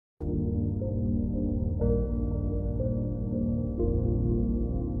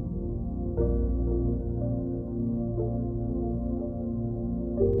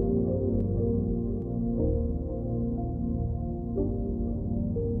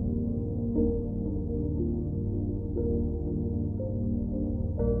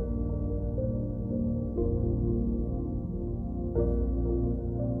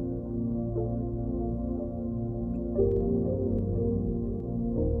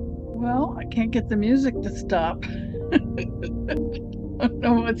Well, I can't get the music to stop. I don't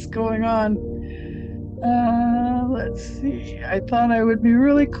know what's going on. Let's see. I thought I would be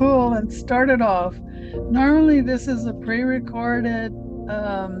really cool and start it off. Normally, this is a pre-recorded.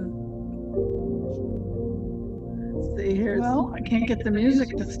 Let's see here. Well, I can't get the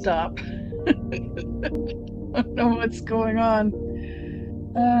music to stop. I don't know what's going on.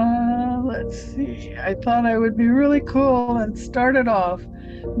 Let's see. I thought I would be really cool and start it off.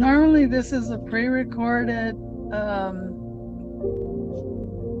 Normally, this is a pre-recorded.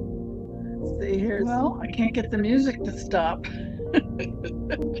 Let's see here. Well, I can't get the music to stop. I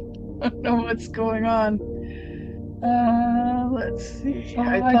don't know what's going on. Let's see.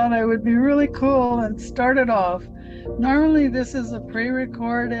 I thought I would be really cool and start it off. Normally, this is a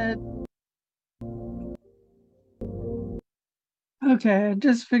pre-recorded. Okay, I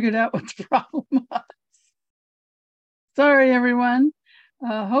just figured out what the problem was. Sorry, everyone.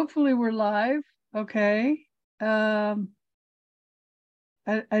 Hopefully we're live. Okay. I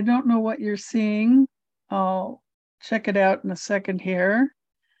don't know what you're seeing. I'll check it out in a second here.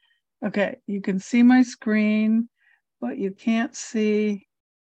 Okay, you can see my screen, but you can't see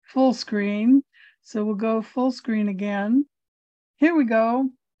full screen. So we'll go full screen again. Here we go.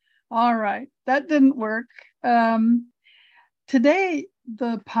 All right, that didn't work. Today,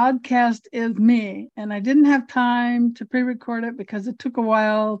 the podcast is me, and I didn't have time to pre-record it because it took a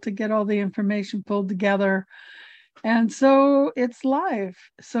while to get all the information pulled together. And so it's live.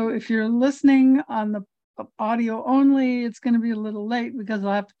 So if you're listening on the audio only, it's going to be a little late because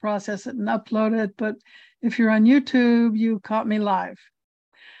I'll have to process it and upload it. But if you're on YouTube, you caught me live,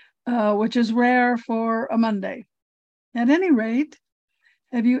 which is rare for a Monday. At any rate,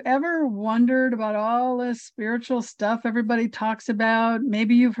 have you ever wondered about all this spiritual stuff everybody talks about?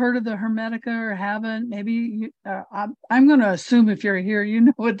 Maybe you've heard of the Hermetica or haven't. Maybe you, I'm going to assume if you're here, you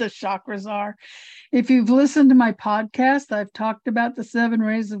know what the chakras are. If you've listened to my podcast, I've talked about the 7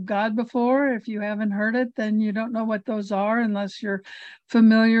 rays of God before. If you haven't heard it, then you don't know what those are unless you're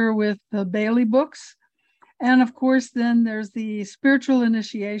familiar with the Bailey books. And of course, then there's the spiritual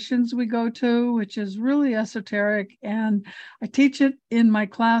initiations we go to, which is really esoteric. And I teach it in my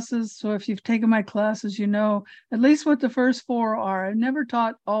classes. So if you've taken my classes, you know at least what the first 4 are. I've never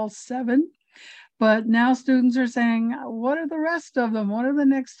taught all 7, but now students are saying, what are the rest of them? What are the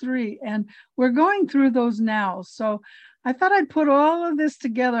next 3? And we're going through those now. So I thought I'd put all of this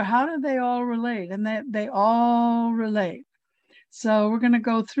together. How do they all relate? And they all relate. So we're going to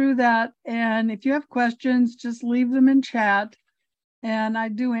go through that. And if you have questions, just leave them in chat. And I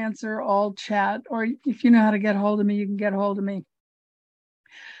do answer all chat. Or if you know how to get hold of me, you can get hold of me.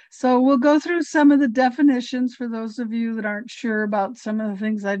 So we'll go through some of the definitions for those of you that aren't sure about some of the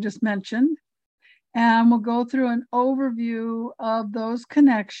things I just mentioned. And we'll go through an overview of those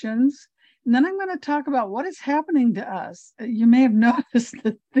connections. And then I'm going to talk about what is happening to us. You may have noticed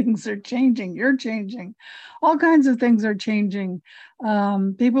that things are changing. You're changing. All kinds of things are changing.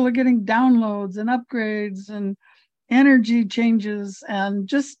 People are getting downloads and upgrades and energy changes and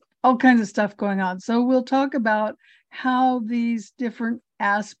just all kinds of stuff going on. So we'll talk about how these different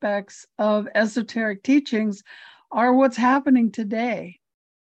aspects of esoteric teachings are what's happening today.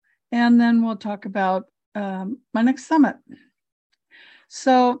 And then we'll talk about my next summit.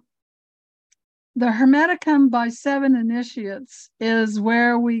 So the Hermeticum by 7 initiates is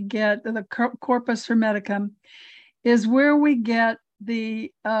where we get the Corpus Hermeticum, is where we get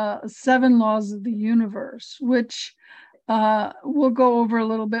the 7 laws of the universe, which we'll go over a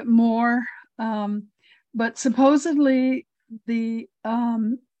little bit more. But supposedly the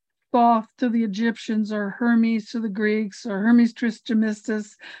Thoth to the Egyptians, or Hermes to the Greeks, or Hermes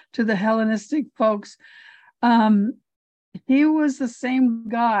Trismegistus to the Hellenistic folks, he was the same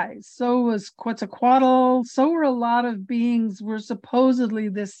guy. So was Quetzalcoatl. So were a lot of beings were supposedly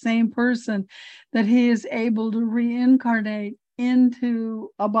this same person that he is able to reincarnate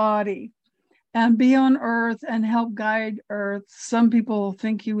into a body and be on Earth and help guide Earth. Some people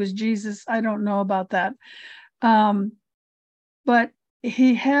think he was Jesus. I don't know about that. But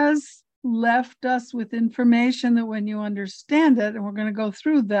he has left us with information that when you understand it, and we're going to go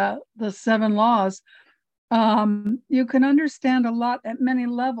through the 7 laws, you can understand a lot at many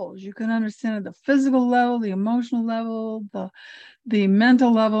levels. You can understand at the physical level, the emotional level, the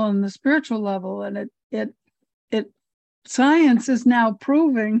mental level, and the spiritual level. And it science is now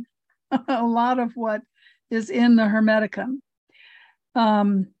proving a lot of what is in the Hermeticum.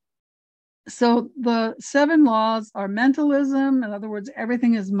 So the 7 laws are mentalism. In other words,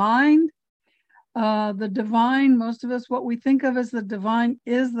 everything is mind. The divine, most of us, what we think of as the divine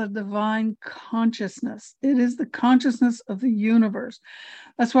is the divine consciousness. It is the consciousness of the universe.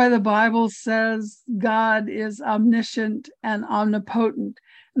 That's why the Bible says God is omniscient and omnipotent.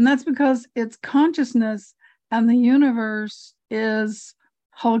 And that's because it's consciousness and the universe is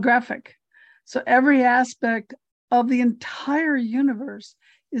holographic. So every aspect of the entire universe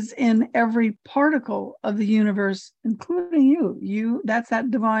is in every particle of the universe, including you. That's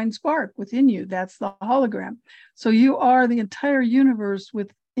that divine spark within you. That's the hologram. So you are the entire universe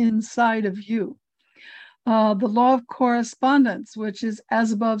inside of you. The law of correspondence, which is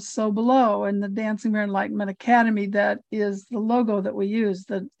as above, so below, and the Dancing Mirror Enlightenment Academy, that is the logo that we use,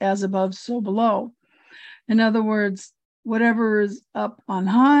 the as above, so below. In other words, whatever is up on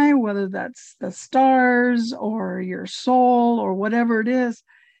high, whether that's the stars or your soul or whatever it is,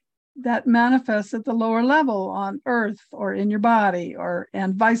 that manifests at the lower level on earth or in your body,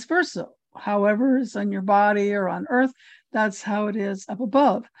 and vice versa. However is on your body or on earth, that's how it is up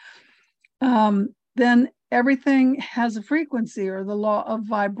above. Then everything has a frequency, or the law of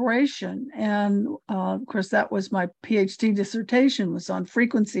vibration. And of course, that was my PhD dissertation, was on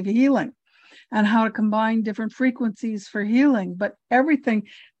frequency of healing and how to combine different frequencies for healing. But everything,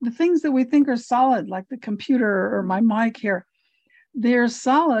 the things that we think are solid, like the computer or my mic here, they're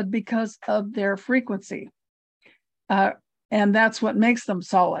solid because of their frequency. And that's what makes them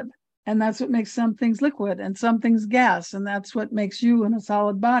solid. And that's what makes some things liquid and some things gas. And that's what makes you in a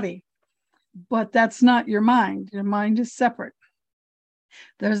solid body. But that's not your mind. Your mind is separate.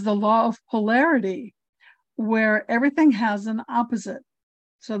 There's the law of polarity, where everything has an opposite.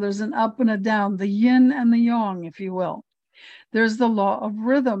 So there's an up and a down, the yin and the yang, if you will. There's the law of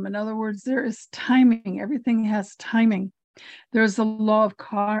rhythm. In other words, there is timing. Everything has timing. There's the law of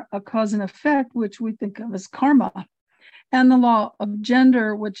cause and effect, which we think of as karma. And the law of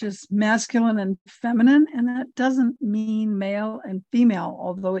gender, which is masculine and feminine. And that doesn't mean male and female,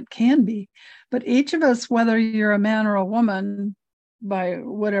 although it can be. But each of us, whether you're a man or a woman, by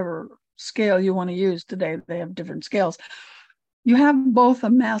whatever scale you want to use today, they have different scales. You have both a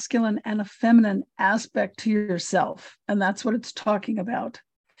masculine and a feminine aspect to yourself. And that's what it's talking about.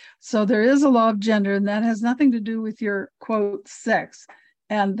 So there is a law of gender, and that has nothing to do with your, quote, sex.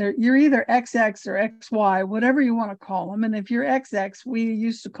 And you're either XX or XY, whatever you want to call them. And if you're XX, we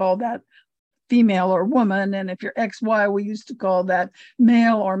used to call that female or woman. And if you're XY, we used to call that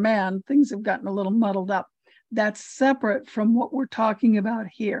male or man. Things have gotten a little muddled up. That's separate from what we're talking about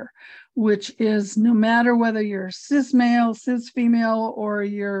here, which is no matter whether you're cis male, cis female, or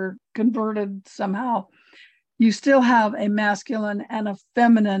you're converted somehow, you still have a masculine and a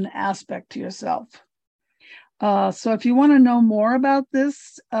feminine aspect to yourself. So if you want to know more about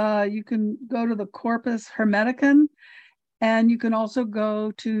this, you can go to the Corpus Hermeticum, and you can also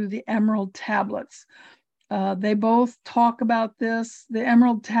go to the Emerald Tablets. They both talk about this. The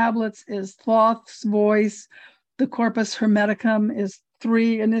Emerald Tablets is Thoth's voice. The Corpus Hermeticum is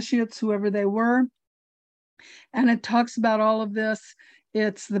 3 initiates, whoever they were. And it talks about all of this.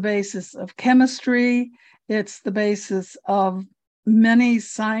 It's the basis of chemistry. It's the basis of many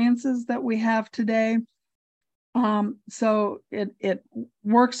sciences that we have today. So it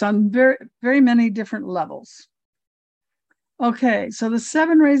works on very, very many different levels. Okay, so the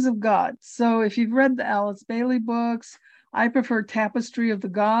 7 Rays of God. So if you've read the Alice Bailey books, I prefer Tapestry of the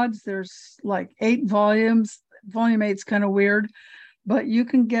Gods. There's like 8 volumes. Volume 8's kind of weird, but you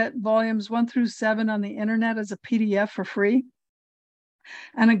can get volumes 1 through 7 on the internet as a PDF for free.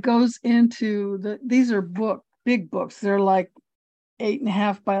 And it goes into these are big books. They're like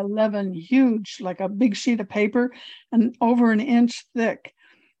 8.5 by 11, huge, like a big sheet of paper and over 1 inch thick.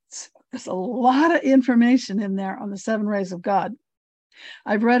 There's a lot of information in there on the 7 Rays of God.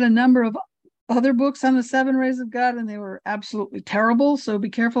 I've read a number of other books on the 7 Rays of God, and they were absolutely terrible. So be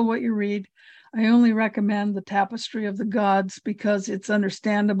careful what you read. I only recommend the Tapestry of the Gods because it's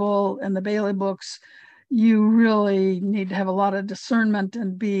understandable, and the Bailey books, you really need to have a lot of discernment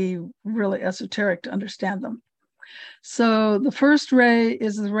and be really esoteric to understand them. So the first ray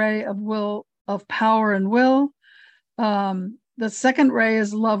is the ray of will, of power and will. The second ray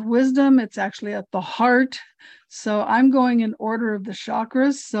is love, wisdom. It's actually at the heart. So I'm going in order of the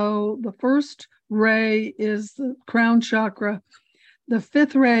chakras. So the first ray is the crown chakra. The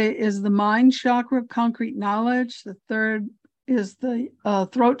 5th ray is the mind chakra, concrete knowledge. The 3rd is the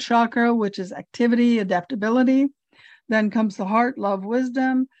throat chakra, which is activity, adaptability. Then comes the heart, love,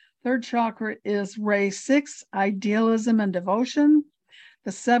 wisdom. 3rd chakra is ray 6, idealism and devotion.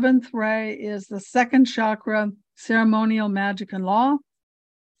 The 7th ray is the 2nd chakra, ceremonial, magic, and law.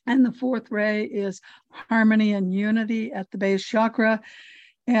 And the 4th ray is harmony and unity at the base chakra.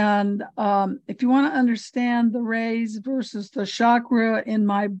 And if you want to understand the rays versus the chakra, in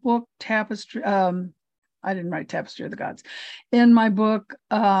my book, Tapestry, I didn't write Tapestry of the Gods. In my book,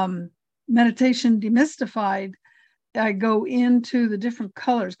 Meditation Demystified, I go into the different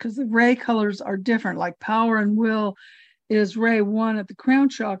colors because the ray colors are different. Like power and will is ray 1 at the crown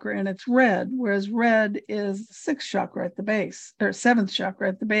chakra, and it's red, whereas red is the 6th chakra at the base, or 7th chakra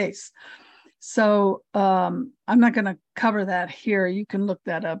at the base. So I'm not going to cover that here. You can look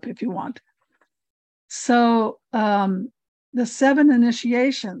that up if you want. So the 7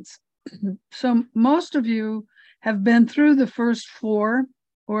 initiations. So most of you have been through the first 4,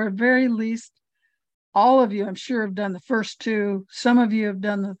 or at very least, all of you, I'm sure, have done the first 2. Some of you have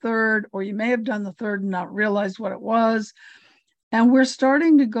done the 3rd, or you may have done the 3rd and not realized what it was. And we're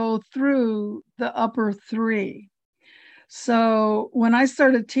starting to go through the upper 3. So when I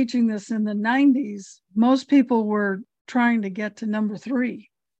started teaching this in the 90s, most people were trying to get to number 3,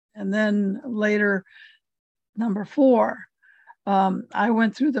 and then later number 4. I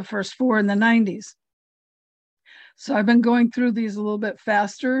went through the first 4 in the 90s. So I've been going through these a little bit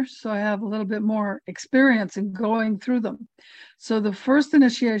faster, so I have a little bit more experience in going through them. So the first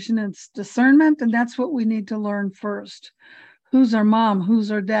initiation is discernment, and that's what we need to learn first. Who's our mom?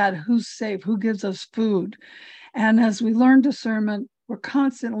 Who's our dad? Who's safe? Who gives us food? And as we learn discernment, we're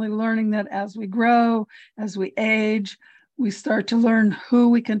constantly learning that as we grow, as we age, we start to learn who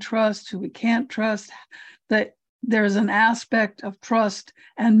we can trust, who we can't trust, that there's an aspect of trust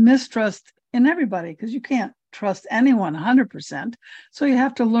and mistrust in everybody, because you can't trust anyone 100%. So you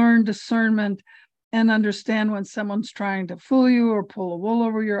have to learn discernment and understand when someone's trying to fool you or pull a wool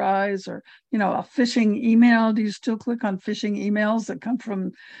over your eyes, or, a phishing email. Do you still click on phishing emails that come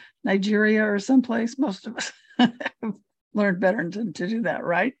from Nigeria or someplace? Most of us have learned better to do that,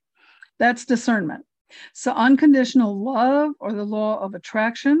 right? That's discernment. So unconditional love, or the law of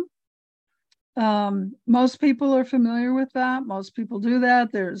attraction. Most people are familiar with that. Most people do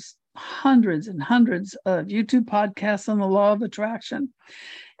that. There's hundreds and hundreds of YouTube podcasts on the law of attraction.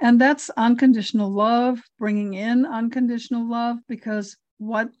 And that's unconditional love, bringing in unconditional love, because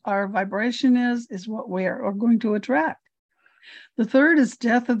what our vibration is what we are going to attract. The 3rd is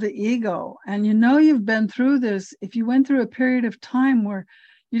death of the ego. And you've been through this if you went through a period of time where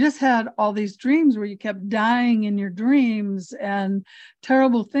you just had all these dreams where you kept dying in your dreams, and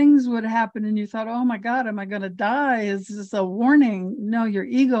terrible things would happen, and you thought, oh my God, am I going to die? Is this a warning? No, your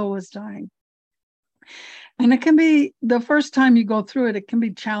ego was dying. And it can be, the first time you go through it, it can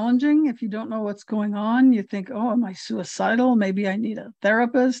be challenging if you don't know what's going on. You think, oh, am I suicidal? Maybe I need a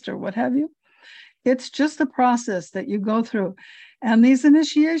therapist or what have you. It's just a process that you go through. And these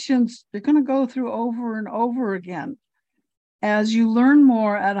initiations, you're going to go through over and over again. As you learn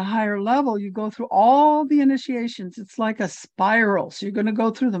more at a higher level, you go through all the initiations. It's like a spiral. So you're going to go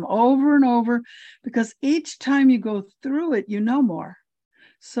through them over and over, because each time you go through it, you know more.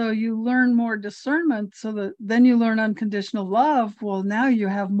 So you learn more discernment, so that then you learn unconditional love. Well, now you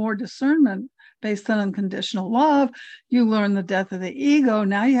have more discernment based on unconditional love. You learn the death of the ego.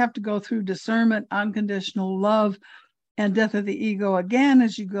 Now you have to go through discernment, unconditional love, and death of the ego again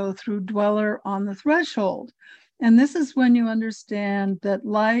as you go through dweller on the threshold. And this is when you understand that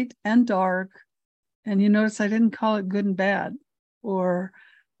light and dark, and you notice I didn't call it good and bad, or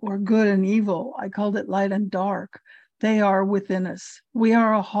good and evil. I called it light and dark. They are within us. We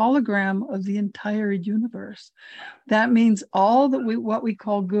are a hologram of the entire universe. That means all that what we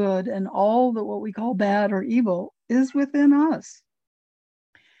call good and all that what we call bad or evil is within us.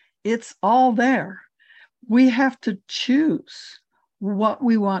 It's all there. We have to choose what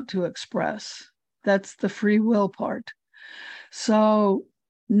we want to express. That's the free will part. So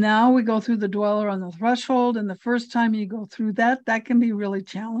now we go through the dweller on the threshold, and the first time you go through that can be really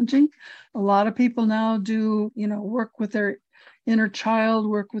challenging. A lot of people now do, work with their inner child,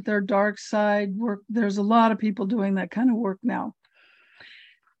 work with their dark side, there's a lot of people doing that kind of work now.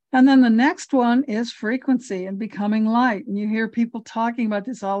 And then the next one is frequency and becoming light. And you hear people talking about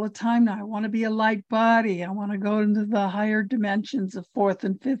this all the time now. I want to be a light body. I want to go into the higher dimensions of 4th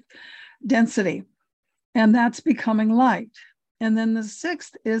and 5th density. And that's becoming light. And then the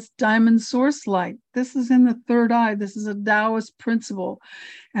 6th is diamond source light. This is in the 3rd eye. This is a Taoist principle.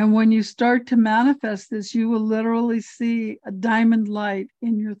 And when you start to manifest this, you will literally see a diamond light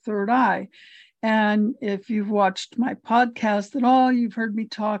in your 3rd eye. And if you've watched my podcast at all, you've heard me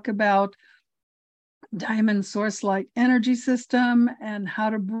talk about diamond source light energy system and how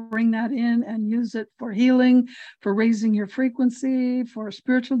to bring that in and use it for healing, for raising your frequency, for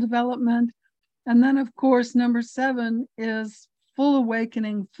spiritual development. And then, of course, number 7 is full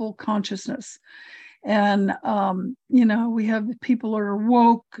awakening, full consciousness. And, we have people that are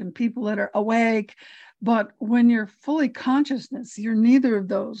woke and people that are awake. But when you're fully consciousness, you're neither of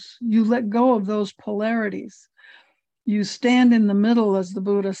those. You let go of those polarities. You stand in the middle, as the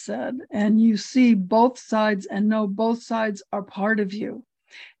Buddha said, and you see both sides and know both sides are part of you.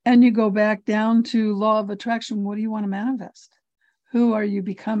 And you go back down to law of attraction. What do you want to manifest? Who are you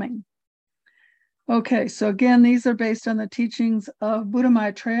becoming? Okay, so again, these are based on the teachings of Buddha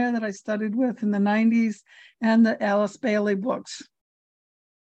Maitreya that I studied with in the 90s and the Alice Bailey books.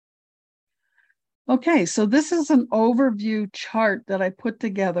 Okay, so this is an overview chart that I put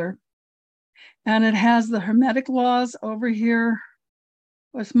together, and it has the Hermetic laws over here.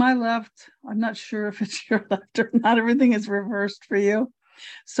 It's my left. I'm not sure if it's your left or not. Everything is reversed for you.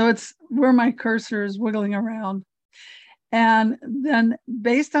 So it's where my cursor is wiggling around. And then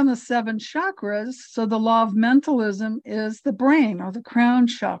based on the 7 chakras, so the law of mentalism is the brain or the crown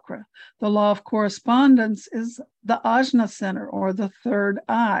chakra. The law of correspondence is the ajna center or the third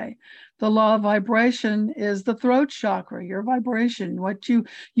eye. The law of vibration is the throat chakra, your vibration, what you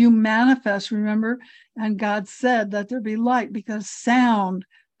manifest, remember? And God said that there be light because sound,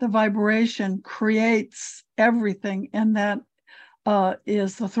 the vibration creates everything, and that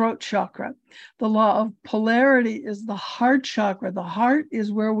is the throat chakra. The law of polarity is the heart chakra. The heart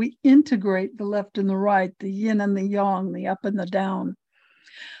is where we integrate the left and the right, the yin and the yang, the up and the down.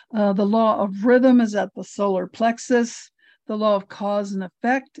 The law of rhythm is at the solar plexus. The law of cause and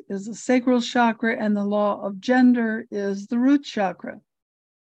effect is the sacral chakra, and the law of gender is the root chakra.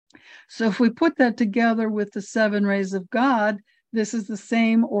 So if we put that together with the 7 rays of God, this is the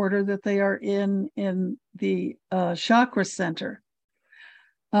same order that they are in the chakra center.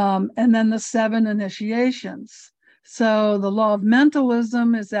 And then the 7 initiations. So the law of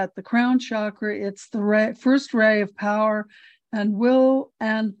mentalism is at the crown chakra. It's the first ray of power and will,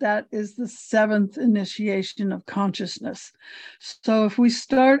 and that is the 7th initiation of consciousness. So if we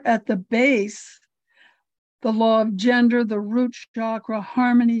start at the base, the law of gender, the root chakra,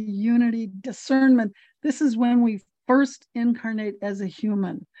 harmony, unity, discernment, this is when we first incarnate as a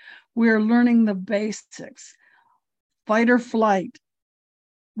human. We're learning the basics, fight or flight.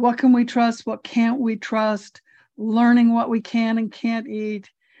 What can we trust? What can't we trust? Learning what we can and can't eat.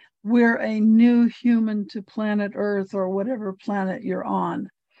 We're a new human to planet Earth or whatever planet you're on.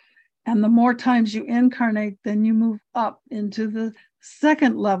 And the more times you incarnate, then you move up into the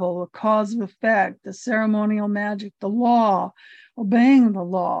 2nd level, the cause of effect, the ceremonial magic, the law, obeying the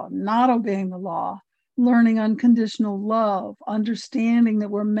law, not obeying the law, learning unconditional love, understanding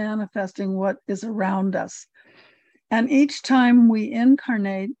that we're manifesting what is around us. And each time we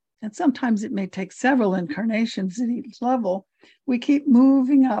incarnate, and sometimes it may take several incarnations at each level, we keep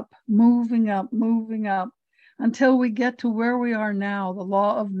moving up, moving up, moving up until we get to where we are now, the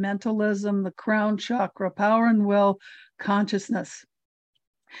law of mentalism, the crown chakra, power and will, consciousness.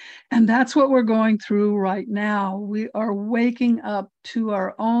 And that's what we're going through right now. We are waking up to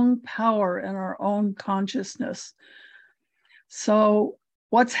our own power and our own consciousness. So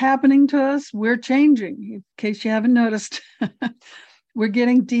what's happening to us? We're changing. In case you haven't noticed, we're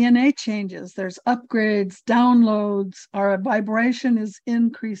getting DNA changes. There's upgrades, downloads. Our vibration is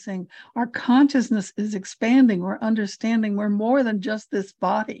increasing. Our consciousness is expanding. We're understanding we're more than just this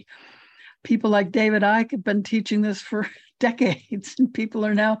body. People like David Icke have been teaching this for decades, and people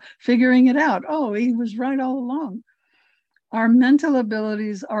are now figuring it out. Oh, he was right all along. Our mental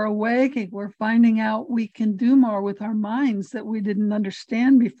abilities are awakening. We're finding out we can do more with our minds that we didn't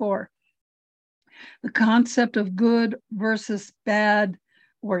understand before. The concept of good versus bad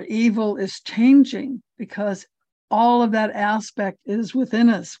or evil is changing because all of that aspect is within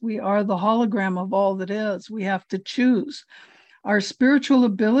us. We are the hologram of all that is. We have to choose. Our spiritual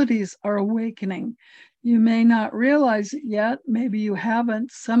abilities are awakening. You may not realize it yet. Maybe you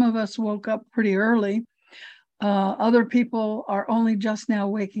haven't. Some of us woke up pretty early. Other people are only just now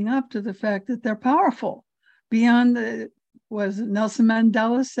waking up to the fact that they're powerful. Beyond was Nelson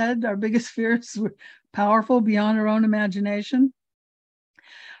Mandela said, our biggest fears were powerful beyond our own imagination.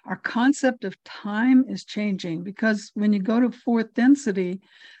 Our concept of time is changing because when you go to 4th density,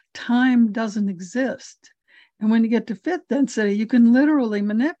 time doesn't exist. And when you get to 5th density, you can literally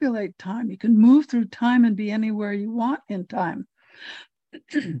manipulate time. You can move through time and be anywhere you want in time.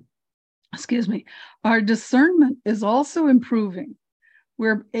 Excuse me. Our discernment is also improving.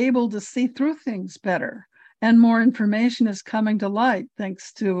 We're able to see through things better, and more information is coming to light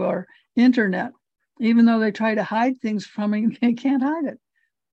thanks to our internet. Even though they try to hide things from me, they can't hide it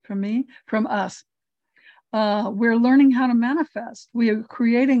from us. We're learning how to manifest. We are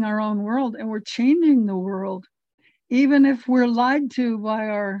creating our own world, and we're changing the world. Even if we're lied to by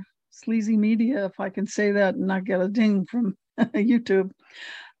our sleazy media, if I can say that and not get a ding from YouTube.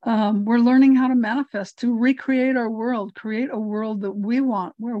 We're learning how to manifest, to recreate our world, create a world that we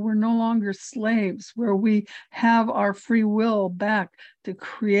want, where we're no longer slaves, where we have our free will back to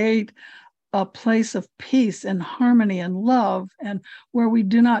create a place of peace and harmony and love, and where we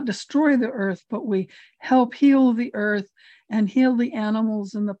do not destroy the earth, but we help heal the earth and heal the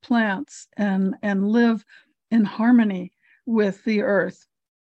animals and the plants and live in harmony with the earth.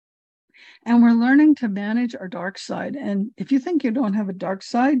 And we're learning to manage our dark side. And if you think you don't have a dark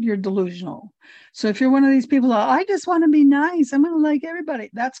side, you're delusional. So if you're one of these people, I just want to be nice, I'm going to like everybody,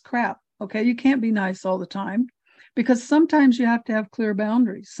 that's crap. Okay, you can't be nice all the time, because sometimes you have to have clear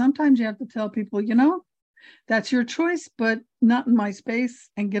boundaries. Sometimes you have to tell people, that's your choice, but not in my space,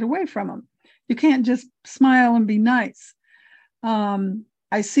 and get away from them. You can't just smile and be nice.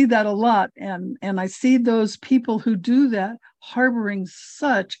 I see that a lot, and I see those people who do that harboring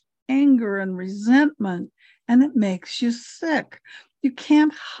such anger and resentment, and it makes you sick. You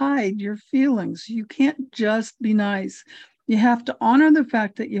can't hide your feelings. You can't just be nice. You have to honor the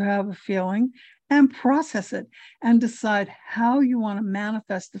fact that you have a feeling and process it and decide how you want to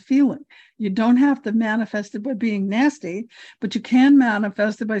manifest the feeling. You don't have to manifest it by being nasty, but you can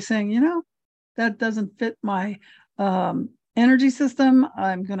manifest it by saying, that doesn't fit my energy system.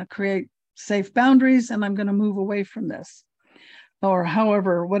 I'm going to create safe boundaries, and I'm going to move away from this. Or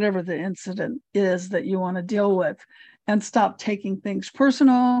whatever the incident is that you want to deal with, and stop taking things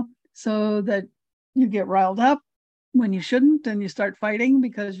personal, so that you get riled up when you shouldn't, and you start fighting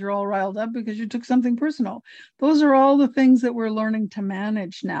because you're all riled up because you took something personal. Those are all the things that we're learning to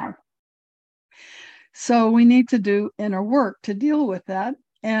manage now. So we need to do inner work to deal with that.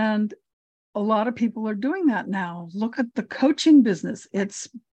 And a lot of people are doing that now. Look at the coaching business. It's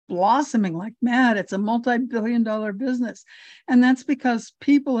blossoming like mad. It's a multi-billion-dollar business. And that's because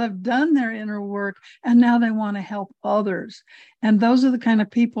people have done their inner work, and now they want to help others. And those are the kind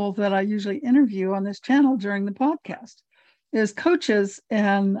of people that I usually interview on this channel during the podcast, is coaches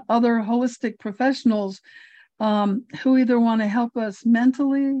and other holistic professionals who either want to help us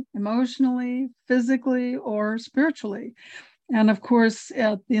mentally, emotionally, physically, or spiritually. And of course,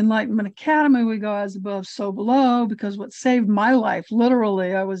 at the Enlightenment Academy, we go as above, so below, because what saved my life,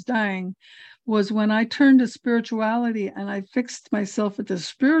 literally, I was dying, was when I turned to spirituality and I fixed myself at the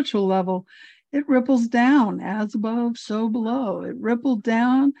spiritual level. It ripples down, as above, so below. It rippled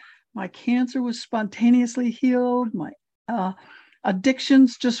down. My cancer was spontaneously healed. My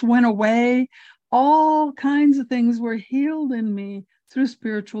addictions just went away. All kinds of things were healed in me through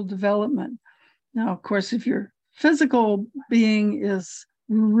spiritual development. Now, of course, if your physical being is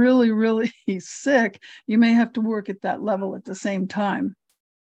really, really sick, you may have to work at that level at the same time.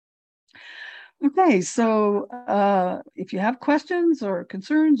 Okay, so if you have questions or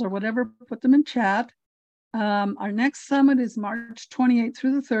concerns or whatever, put them in chat. Our next summit is March 28th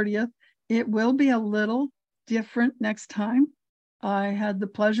through the 30th. It will be a little different next time. I had the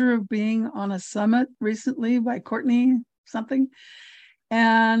pleasure of being on a summit recently by Courtney something,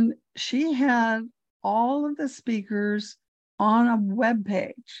 and she had all of the speakers on a web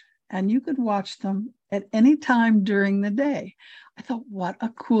page, and you could watch them at any time during the day. I thought, what a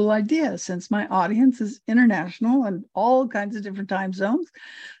cool idea, since my audience is international and all kinds of different time zones.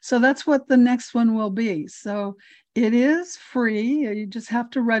 So that's what the next one will be. So it is free. You just have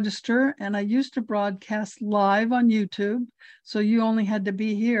to register. And I used to broadcast live on YouTube, so you only had to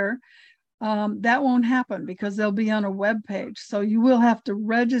be here. That won't happen because they'll be on a web page. So you will have to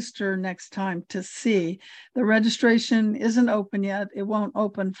register next time to see. The registration isn't open yet. It won't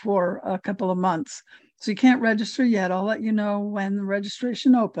open for a couple of months. So you can't register yet. I'll let you know when the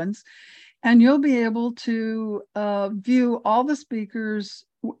registration opens. And you'll be able to view all the speakers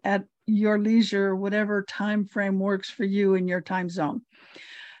at your leisure, whatever time frame works for you in your time zone.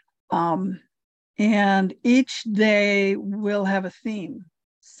 And each day will have a theme.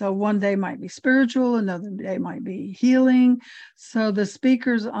 So one day might be spiritual, another day might be healing. So the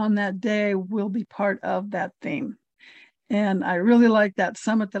speakers on that day will be part of that theme. And I really like that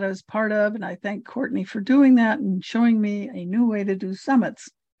summit that I was part of. And I thank Courtney for doing that and showing me a new way to do summits.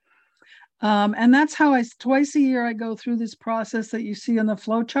 And that's how twice a year, I go through this process that you see on the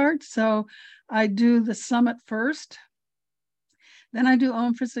flow chart. So I do the summit first. Then I do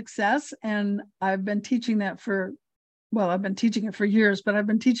Own for Success. And I've been teaching that I've been teaching it for years, but I've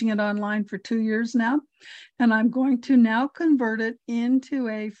been teaching it online for 2 years now. And I'm going to now convert it into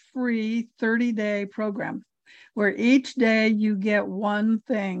a free 30-day program where each day you get one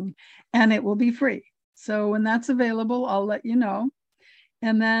thing and it will be free. So when that's available, I'll let you know.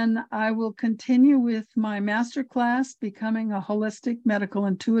 And then I will continue with my masterclass, Becoming a Holistic Medical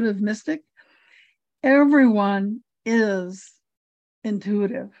Intuitive Mystic. Everyone is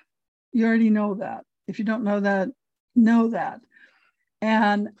intuitive. You already know that. If you don't know that, know that.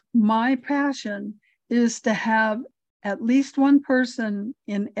 And my passion is to have at least one person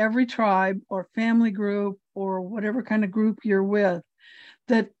in every tribe or family group or whatever kind of group you're with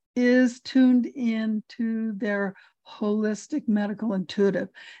that is tuned into their holistic medical intuitive.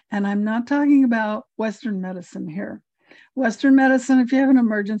 And I'm not talking about Western medicine here. Western medicine, if you have an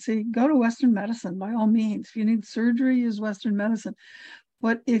emergency, go to Western medicine by all means. If you need surgery, use Western medicine.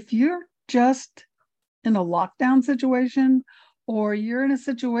 But if you're just in a lockdown situation, or you're in a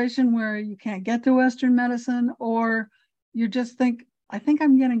situation where you can't get to Western medicine, or you just think, I think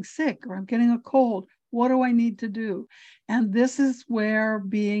I'm getting sick or I'm getting a cold, what do I need to do? And this is where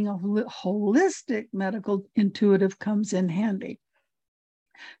being a holistic medical intuitive comes in handy.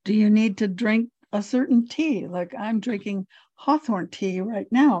 Do you need to drink a certain tea? Like I'm drinking hawthorn tea right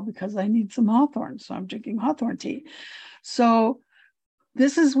now because I need some hawthorn. So I'm drinking hawthorn tea. So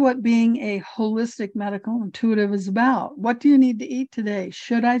this is what being a holistic medical intuitive is about. What do you need to eat today?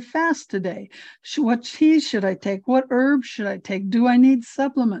 Should I fast today? What teas should I take? What herbs should I take? Do I need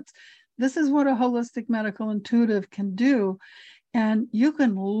supplements? This is what a holistic medical intuitive can do. And you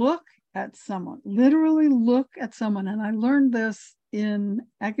can look at someone, literally look at someone. And I learned this in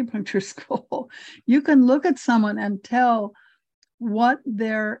acupuncture school. You can look at someone and tell what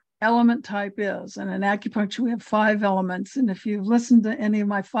their element type is. And in acupuncture, we have 5 elements. And if you've listened to any of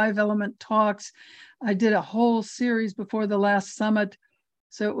my 5 element talks, I did a whole series before the last summit.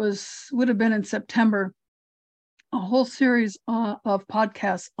 So it would have been in September, a whole series of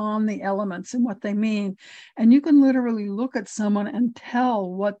podcasts on the elements and what they mean. And you can literally look at someone and tell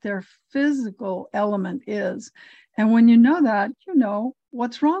what their physical element is. And when you know that, you know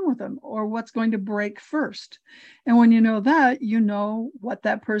what's wrong with them or what's going to break first. And when you know that, you know what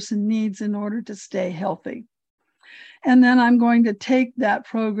that person needs in order to stay healthy. And then I'm going to take that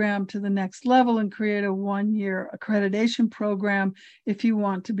program to the next level and create a 1-year accreditation program if you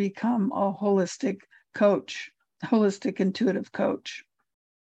want to become a holistic coach, holistic intuitive coach.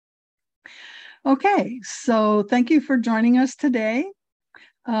 Okay, so thank you for joining us today.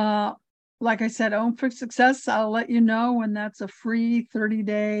 Like I said, Om for Success, I'll let you know when that's a free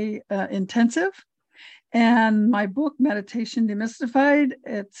 30-day intensive. And my book, Meditation Demystified,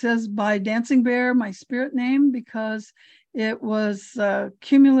 it says by Dancing Bear, my spirit name, because it was a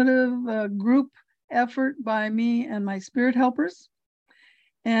cumulative group effort by me and my spirit helpers.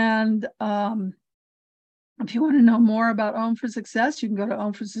 And if you want to know more about Om for Success, you can go to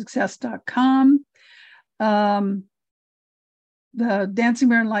omforsuccess.com. The Dancing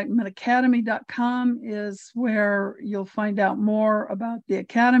Bear Enlightenment Academy.com is where you'll find out more about the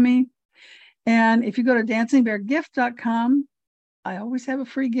Academy. And if you go to dancingbeargift.com, I always have a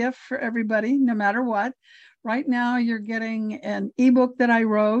free gift for everybody, no matter what. Right now, you're getting an ebook that I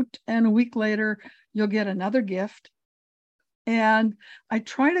wrote, and a week later, you'll get another gift. And I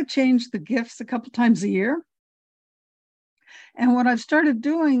try to change the gifts a couple times a year. And what I've started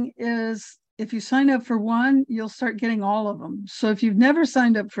doing is, if you sign up for one, you'll start getting all of them. So if you've never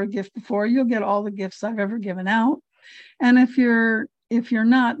signed up for a gift before, you'll get all the gifts I've ever given out. And if you're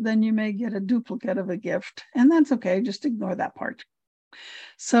not, then you may get a duplicate of a gift. And that's okay. Just ignore that part.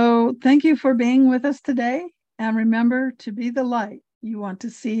 So thank you for being with us today. And remember to be the light you want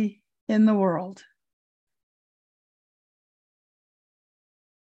to see in the world.